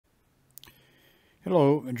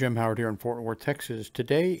Hello, Jim Howard here in Fort Worth, Texas.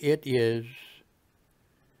 Today it is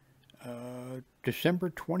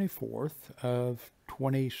December 24th of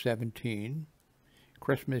 2017,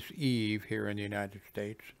 Christmas Eve here in the United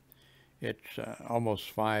States. It's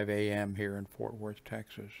almost 5 a.m. here in Fort Worth,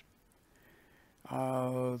 Texas.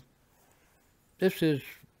 I'm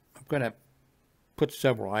going to put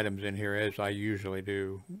several items in here as I usually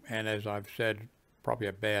do, and as I've said, probably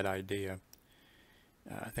a bad idea.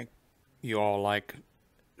 I think you all like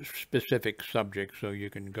specific subjects, so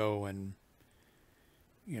you can go and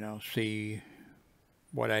see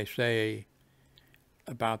what I say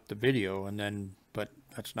about the video, but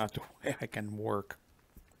that's not the way I can work.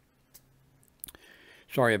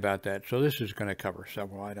 Sorry about that. So this is going to cover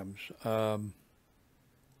several items.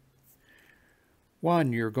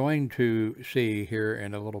 One, you're going to see here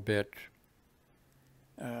in a little bit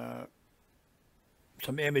some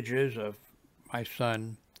images of my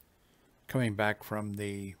son coming back from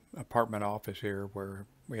the apartment office here where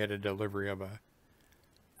we had a delivery of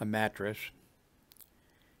a mattress,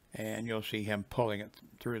 and you'll see him pulling it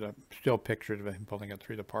through still pictures of him pulling it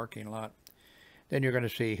through the parking lot. Then you're going to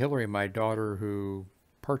see Hillary, my daughter, who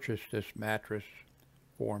purchased this mattress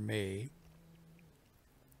for me,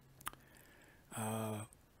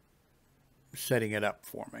 setting it up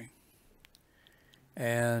for me.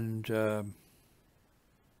 And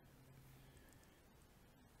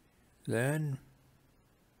then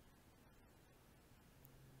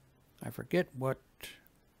I forget what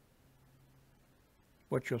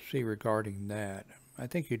you'll see regarding that. I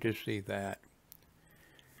think you just see that.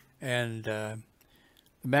 And the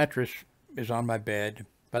mattress is on my bed.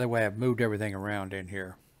 By the way, I've moved everything around in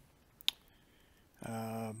here.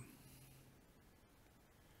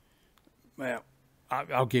 Well,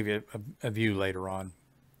 I'll give you a view later on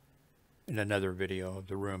in another video of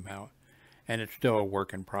the room, and it's still a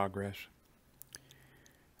work in progress.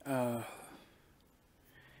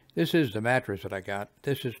 This is the mattress that I got.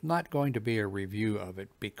 This is not going to be a review of it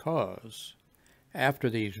because after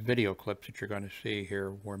these video clips that you're going to see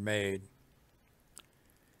here were made,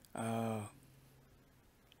 you're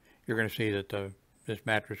going to see that this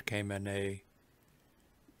mattress came in a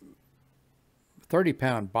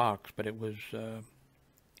 30-pound box, but it was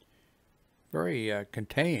very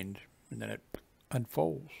contained, and then it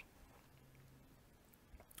unfolds.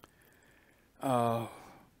 I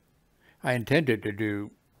intended to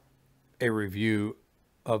do a review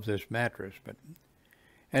of this mattress, but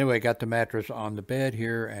anyway, got the mattress on the bed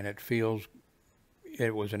here, and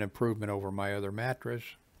it was an improvement over my other mattress.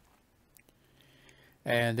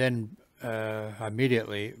 And then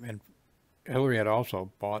immediately, and Hillary had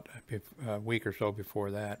also bought a week or so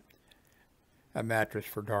before that a mattress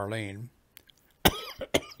for Darlene.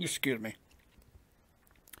 Excuse me.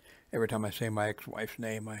 Every time I say my ex-wife's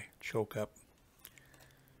name, I choke up.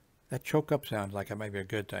 That choke up sounds like it might be a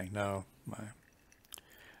good thing. No.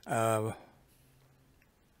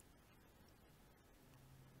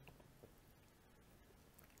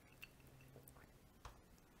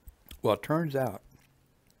 Well, it turns out,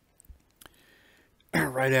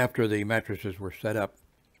 right after the mattresses were set up,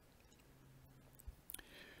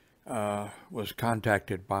 was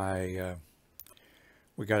contacted by,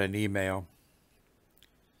 we got an email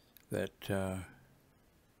that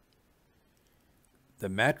the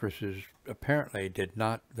mattresses apparently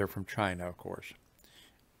they're from China, of course.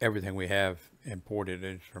 Everything we have imported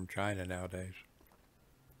is from China nowadays.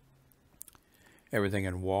 Everything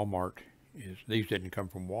in Walmart these didn't come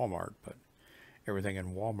from Walmart, but everything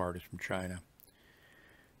in Walmart is from China.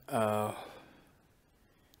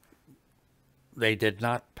 They did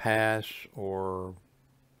not pass the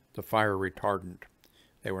fire retardant.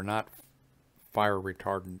 They were not fire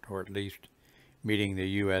retardant, or at least meeting the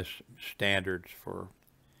U.S. standards for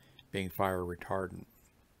being fire retardant.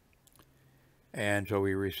 And so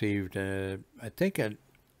we received, I think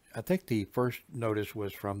the first notice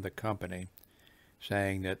was from the company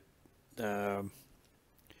saying that the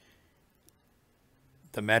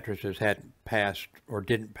mattresses hadn't passed or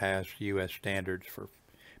didn't pass U.S. standards for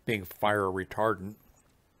being fire retardant.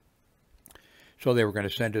 So they were going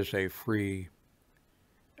to send us a free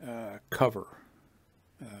cover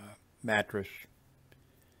mattress.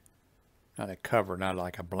 Not a cover, not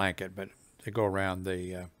like a blanket, but they go around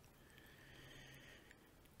the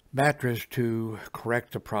mattress to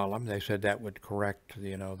correct the problem. They said that would correct,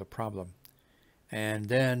 the problem. And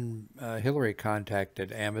then Hillary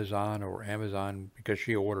contacted Amazon, because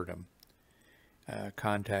she ordered them,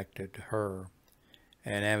 contacted her,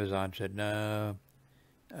 and Amazon said, no,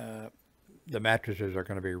 the mattresses are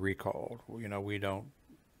going to be recalled.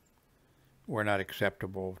 We're not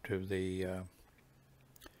acceptable to the,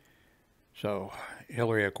 so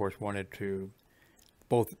Hillary, of course, wanted to,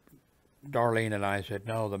 both Darlene and I said,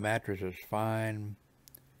 no, the mattress is fine.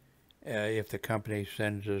 If the company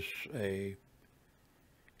sends us a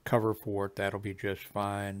cover for it, that'll be just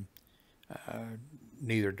fine.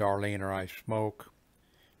 Neither Darlene or I smoke.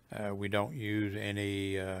 We don't use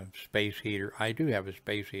any space heater. I do have a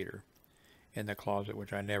space heater in the closet,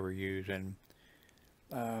 which I never use, and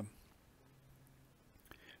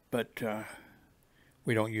but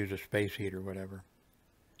we don't use a space heater, whatever.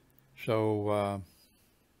 So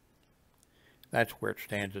that's where it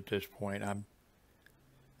stands at this point.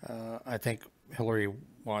 I think Hillary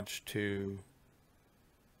wants to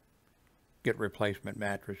get replacement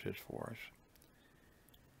mattresses for us.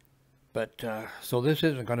 But so this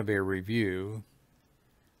isn't going to be a review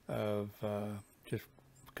of just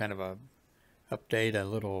kind of a update, a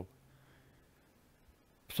little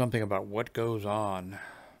something about what goes on.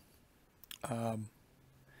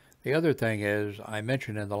 The other thing is, I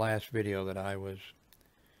mentioned in the last video that I was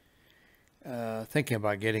thinking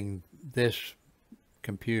about getting this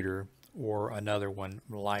computer or another one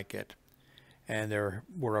like it, and there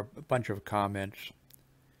were a bunch of comments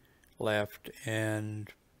left, and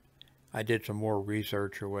I did some more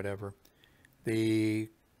research or whatever. The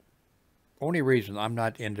only reason I'm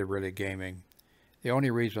not into really gaming, the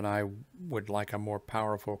only reason I would like a more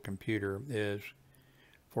powerful computer is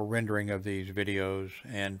for rendering of these videos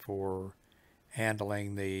and for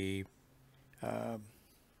handling the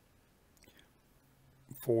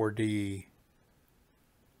 4D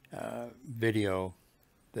video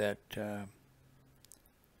that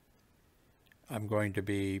I'm going to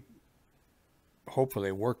be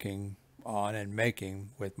hopefully working on and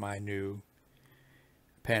making with my new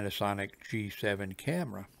Panasonic G7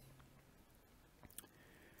 camera.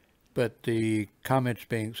 But the comments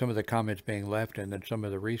being, some of the comments being left, and then some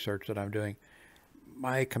of the research that I'm doing,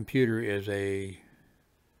 my computer is a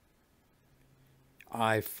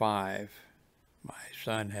i5. My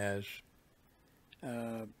son has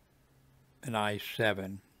an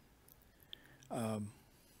i7.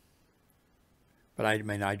 But I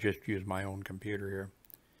mean, I just use my own computer here.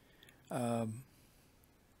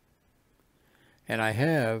 And I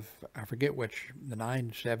have, I forget which, the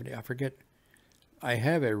 970, I forget, I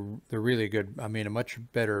have the really good, I mean, a much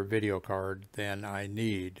better video card than I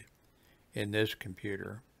need in this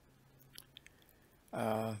computer.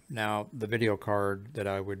 Now, the video card that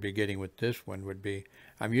I would be getting with this one would be,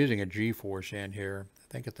 I'm using a GeForce in here. I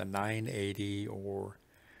think it's a 980 or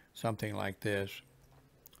something like this,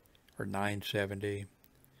 or 970.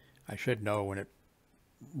 I should know when it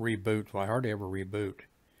reboots. Well, I hardly ever reboot.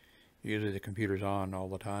 Usually the computer's on all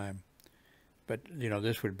the time. But, you know,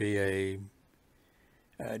 this would be a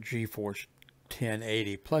GeForce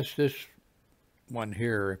 1080. Plus this one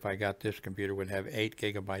here, if I got this computer, would have 8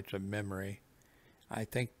 gigabytes of memory. I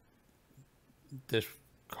think this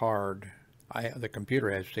card, the computer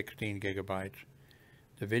has 16 gigabytes.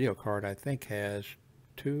 The video card, I think, has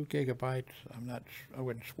 2 gigabytes. I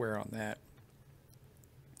wouldn't swear on that.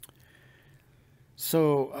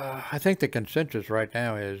 So I think the consensus right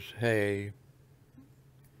now is, hey,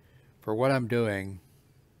 for what I'm doing,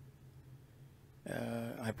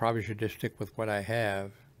 I probably should just stick with what I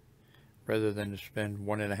have rather than to spend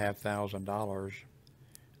 $1,500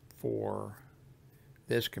 for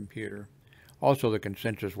this computer. Also, the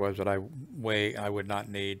consensus was that I would not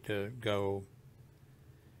need to go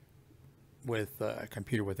with a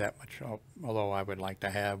computer with that much, although I would like to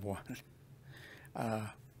have one.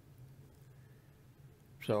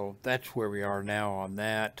 So that's where we are now on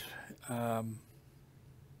that.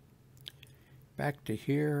 Back to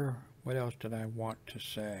here. What else did I want to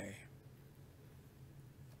say?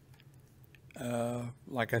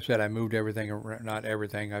 Like I said, I moved everything around, not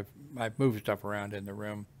everything. I've moved stuff around in the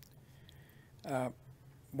room.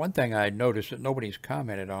 One thing I noticed that nobody's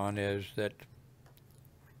commented on is that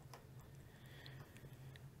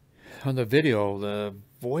on the video, the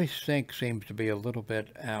voice sync seems to be a little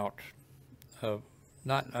bit out of,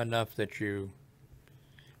 not enough that you,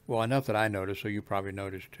 well, enough that I noticed, so you probably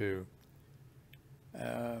noticed too.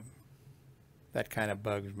 That kind of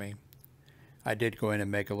bugs me. I did go in and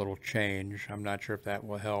make a little change. I'm not sure if that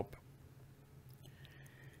will help.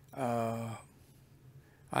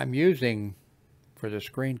 I'm using, for the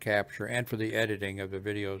screen capture and for the editing of the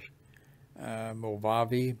videos,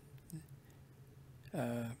 Movavi.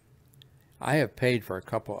 I have paid for a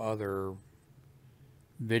couple other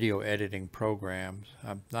video editing programs.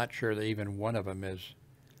 I'm not sure that even one of them is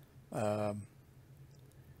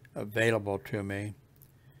available to me,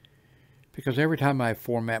 because every time I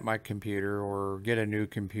format my computer or get a new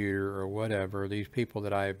computer or whatever, these people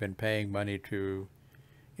that I've been paying money to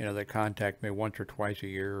that contact me once or twice a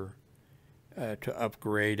year to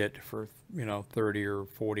upgrade it for, $30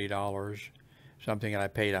 or $40, something that I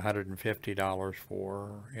paid $150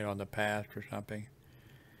 for, in the past or something.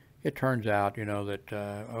 It turns out, that,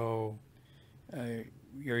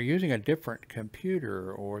 you're using a different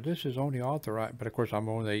computer, or this is only authorized, but of course I'm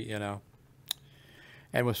only,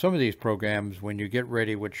 and with some of these programs, when you get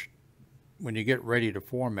ready to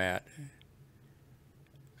format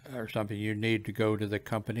or something, you need to go to the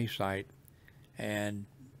company site and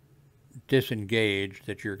disengage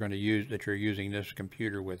that you're using this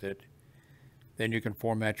computer with it. Then you can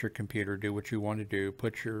format your computer, do what you want to do,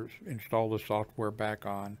 install the software back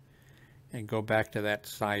on, and go back to that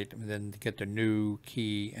site, and then get the new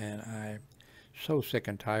key. And I'm so sick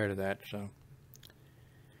and tired of that. So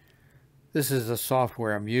this is the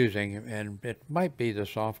software I'm using, and it might be the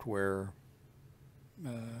software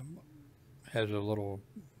has a little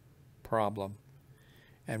problem,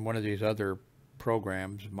 and one of these other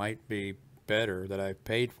programs might be better that I've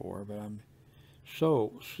paid for, but I'm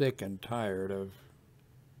so sick and tired of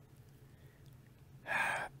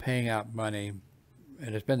paying out money,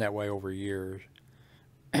 and it's been that way over years.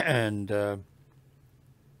 And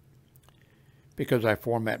because I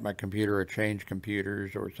format my computer or change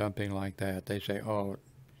computers or something like that, they say, oh,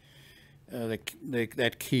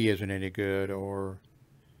 that key isn't any good, or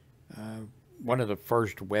one of the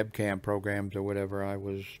first webcam programs or whatever I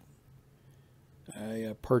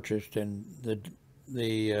purchased, and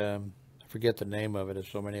I forget the name of it. There's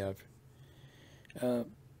so many of.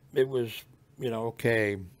 It was,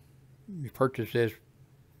 okay, you purchase this,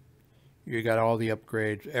 you got all the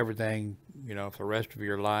upgrades, everything, for the rest of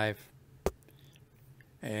your life.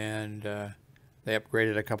 And they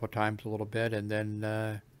upgraded a couple times a little bit, and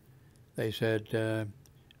then they said,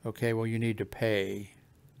 okay, well, you need to pay.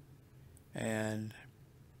 And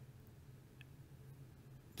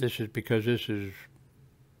this is because this is,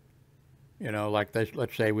 like this,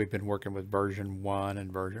 let's say we've been working with version 1 and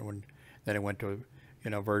version 1, then it went to,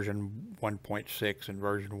 version 1.6 and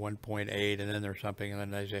version 1.8, and then there's something, and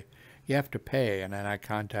then they say, you have to pay. And then I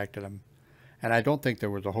contacted them, and I don't think there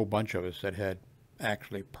was a whole bunch of us that had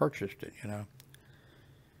actually purchased it,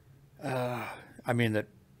 I mean, that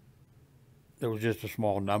there was just a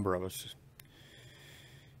small number of us.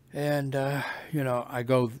 And, I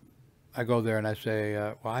go there and I say,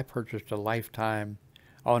 well, I purchased a lifetime.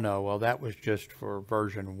 Oh, no, well, that was just for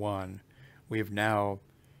version 1. We've now,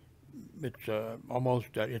 it's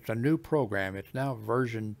it's a new program. It's now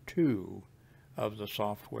version 2 of the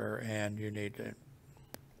software, and you need to,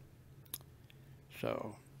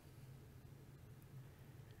 so.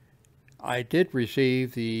 I did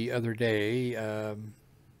receive the other day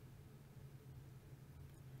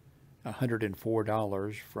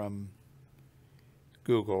 $104 from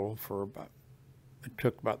Google for it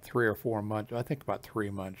took about 3 or 4 months, I think about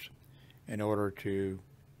 3 months, in order to,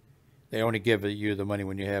 they only give you the money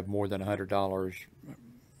when you have more than $100,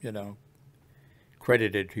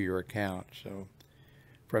 credited to your account. So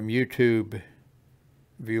from YouTube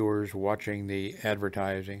viewers watching the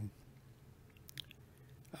advertising,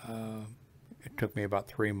 it took me about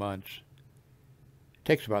 3 months. It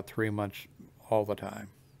takes about 3 months all the time.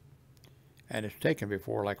 And it's taken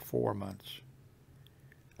before like 4 months.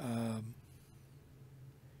 And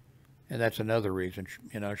that's another reason,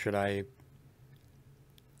 should I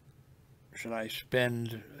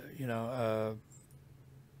spend,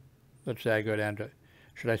 let's say I go down to,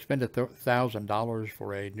 should I spend $1,000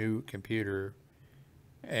 for a new computer,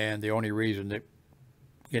 and the only reason that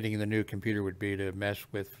getting the new computer would be to mess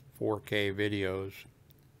with 4K videos.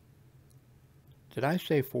 Did I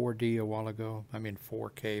say 4D a while ago? I mean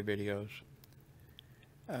 4K videos.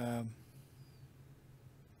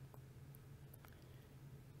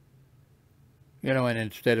 And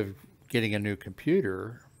instead of getting a new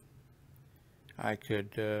computer, I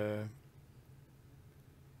could get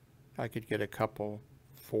a couple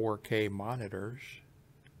 4K monitors.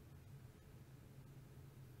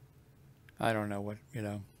 I don't know what,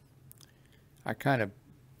 I kind of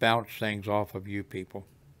bounce things off of you people.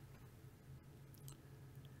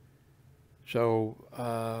 So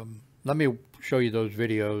let me show you those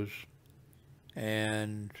videos,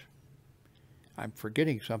 and I'm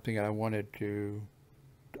forgetting something that I wanted to,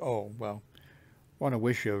 oh, well, I want to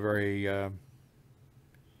wish you a very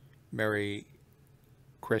Merry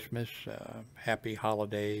Christmas, Happy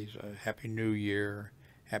Holidays, Happy New Year,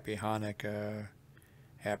 Happy Hanukkah,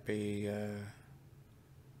 Happy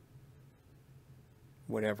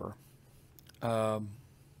whatever.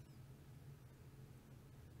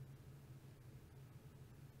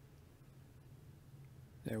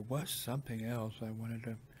 There was something else I wanted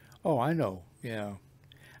to, oh, I know, yeah.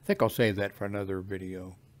 I think I'll save that for another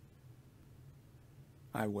video.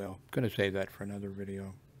 I will. Going to save that for another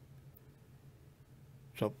video.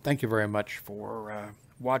 So thank you very much for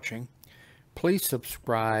watching. Please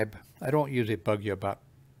subscribe. I don't usually bug you about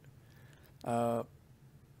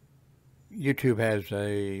YouTube has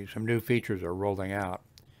some new features are rolling out,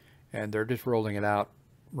 and they're just rolling it out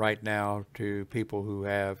right now to people who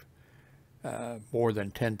have more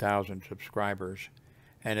than 10,000 subscribers,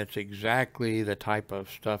 and it's exactly the type of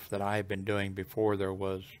stuff that I've been doing before there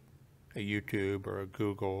was a YouTube or a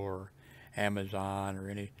Google or Amazon or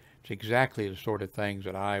any. It's exactly the sort of things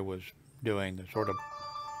that I was doing, the sort of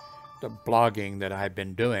the blogging that I've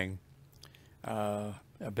been doing,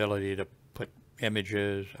 ability to put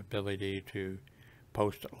images, ability to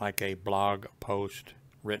post like a blog post,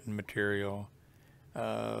 written material,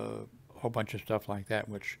 a whole bunch of stuff like that,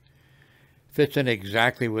 which fits in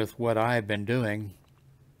exactly with what I've been doing,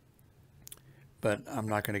 but I'm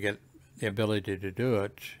not going to get the ability to do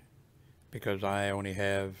it because I only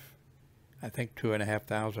have, I think,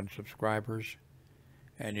 2,500 subscribers,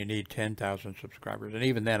 and you need 10,000 subscribers. And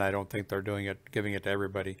even then, I don't think they're doing it, giving it to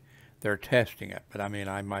everybody. They're testing it, but I mean,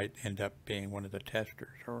 I might end up being one of the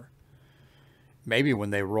testers, or maybe when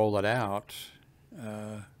they roll it out,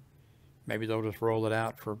 maybe they'll just roll it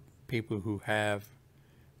out for people who have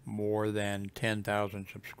more than 10,000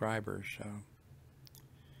 subscribers. So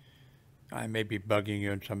I may be bugging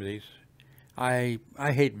you in some of these. I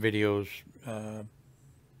hate videos.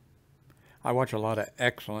 I watch a lot of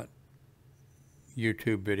excellent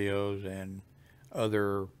YouTube videos and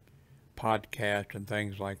other podcasts and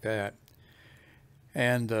things like that,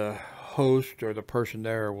 and the host or the person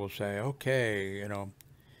there will say, okay, you know,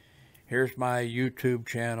 here's my YouTube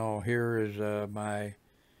channel, here is my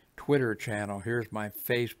Twitter channel, here's my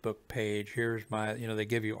Facebook page, here's my, you know, they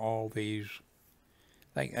give you all these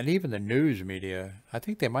things. And even the news media, I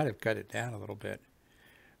think they might have cut it down a little bit,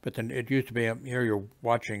 but then it used to be, here you're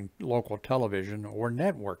watching local television or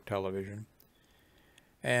network television,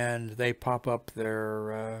 and they pop up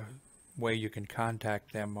their way you can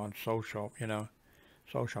contact them on social, you know,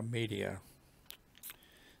 social media.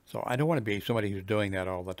 So I don't want to be somebody who's doing that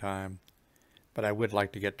all the time, but I would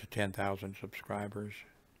like to get to 10,000 subscribers.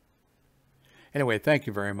 Anyway, thank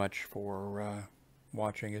you very much for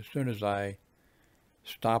watching. As soon as I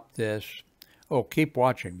stop this, oh, keep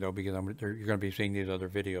watching though, because you're going to be seeing these other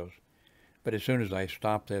videos. But as soon as I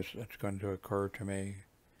stop this, it's going to occur to me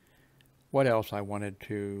what else I wanted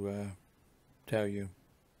to tell you.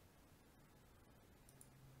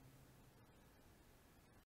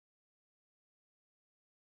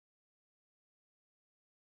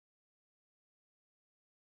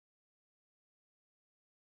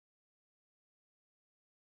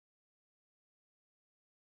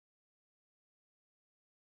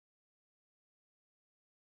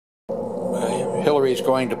 Hillary's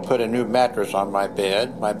going to put a new mattress on my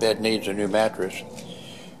bed. My bed needs a new mattress.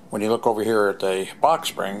 When you look over here at the box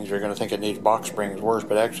springs, you're going to think it needs box springs worse,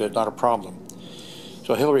 but actually it's not a problem.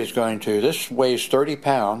 So Hillary's going to, this weighs 30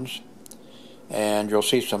 pounds, and you'll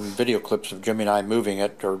see some video clips of Jimmy and I moving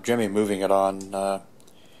it, or Jimmy moving it on,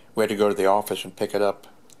 we had to go to the office and pick it up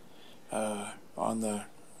on the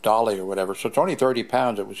dolly or whatever. So it's only 30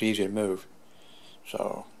 pounds, it was easy to move.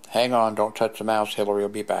 So hang on, don't touch the mouse, Hillary will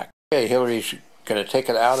be back. Okay, Hillary's going to take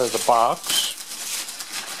it out of the box.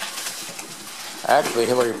 Actually,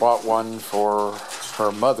 Hillary bought one for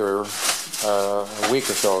her mother a week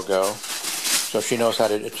or so ago, so she knows how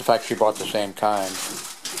to, it's the fact she bought the same kind,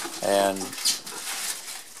 and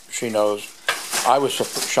she knows. I was so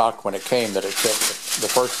shocked when it came that it fit, the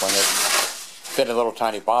first one, it fit in a little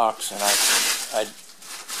tiny box, and I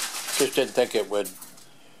just didn't think it would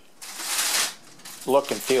look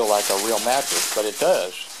and feel like a real mattress, but it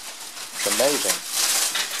does. It's amazing.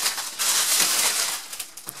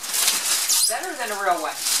 Better than a real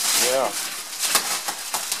one. Yeah.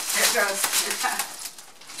 There it goes.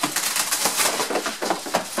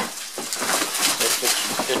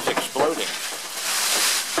 It's exploding.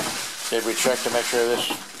 Did we check to make sure this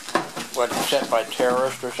wasn't sent by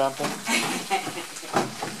terrorists or something?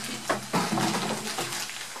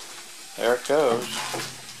 There it goes.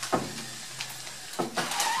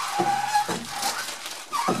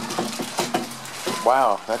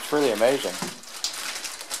 Wow, that's really amazing.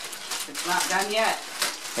 It's not done yet.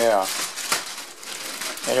 Yeah.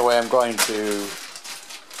 Anyway, I'm going to,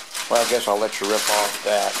 well, I guess I'll let you rip off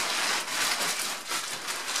that.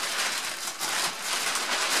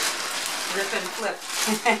 Rip and flip.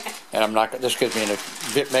 And I'm not, this gives me,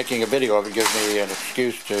 making a video of it gives me an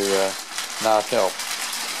excuse to not help.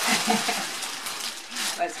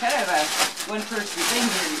 Well, it's kind of a one-person thing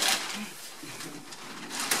here.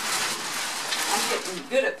 I'm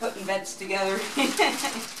good at putting beds together.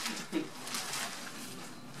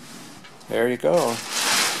 There you go.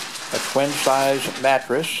 A twin-size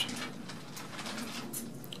mattress.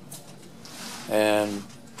 And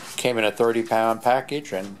came in a 30-pound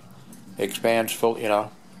package and expands full, you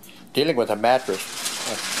know. Dealing with a mattress,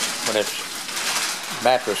 when it's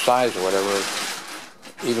mattress size or whatever,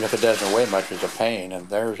 even if it doesn't weigh much, is a pain. And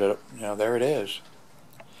there's a, you know, there it is.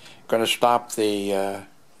 Going to stop the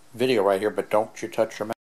video right here, but don't you touch your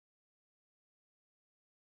mattress.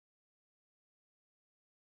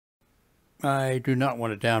 I do not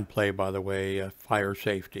want to downplay, by the way, fire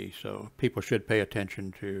safety, so people should pay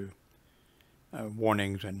attention to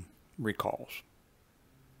warnings and recalls.